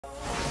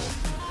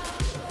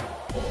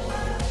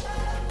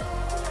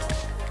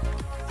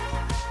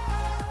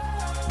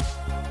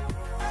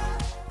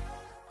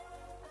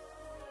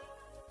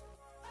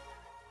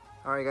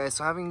Alright guys,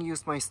 so having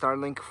used my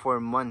Starlink for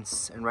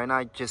months, and right now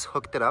I just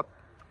hooked it up,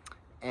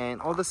 and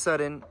all of a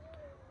sudden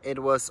it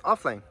was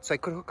offline. So I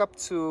could hook up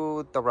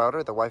to the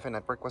router, the Wi-Fi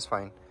network was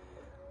fine,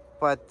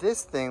 but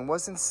this thing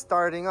wasn't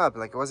starting up,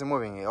 like it wasn't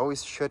moving. It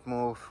always should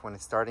move when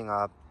it's starting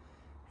up,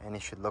 and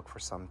it should look for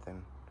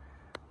something.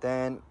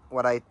 Then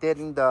what I did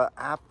in the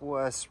app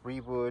was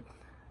reboot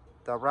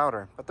the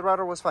router, but the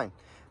router was fine.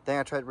 Then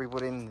I tried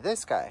rebooting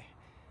this guy.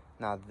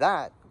 Now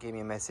that gave me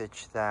a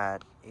message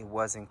that it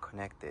wasn't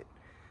connected.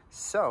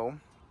 So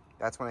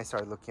that's when I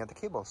started looking at the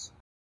cables.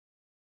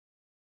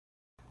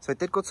 So I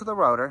did go to the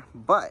router,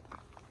 but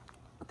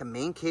the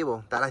main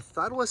cable that I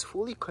thought was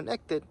fully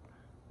connected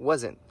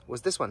was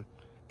this one.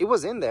 It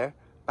was in there,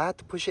 but I had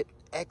to push it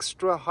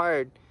extra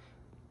hard,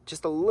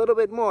 just a little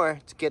bit more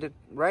to get it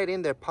right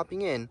in there,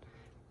 popping in.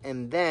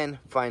 And then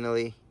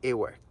finally it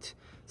worked.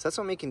 So that's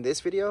why I'm making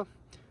this video,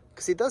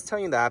 because it does tell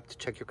you in the app to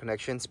check your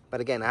connections.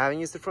 But again, I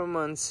haven't used it for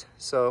months,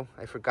 so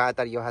I forgot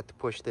that you had to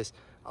push this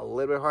a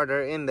little bit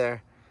harder in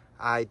there.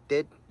 I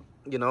did,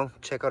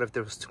 check out if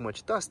there was too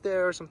much dust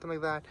there or something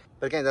like that.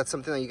 But again, that's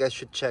something that you guys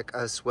should check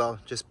as well.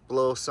 Just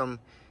blow some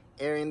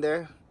air in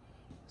there,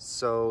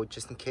 so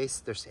just in case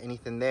there's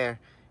anything there,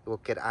 it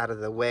will get out of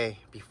the way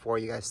before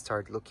you guys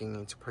start looking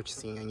into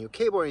purchasing a new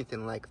cable or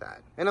anything like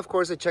that. And of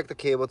course, I checked the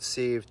cable to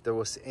see if there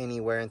was any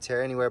wear and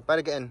tear anywhere. But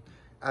again,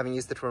 I haven't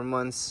used it for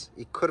months.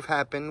 It could have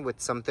happened with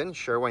something,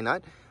 sure, why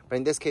not? But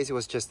in this case, it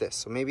was just this.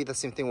 So maybe the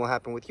same thing will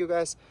happen with you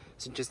guys.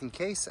 So just in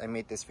case, I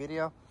made this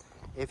video.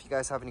 If you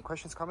guys have any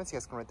questions, comments, you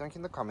guys can write down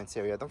in the comments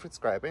area. Don't forget to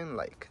subscribe and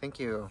like. Thank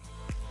you.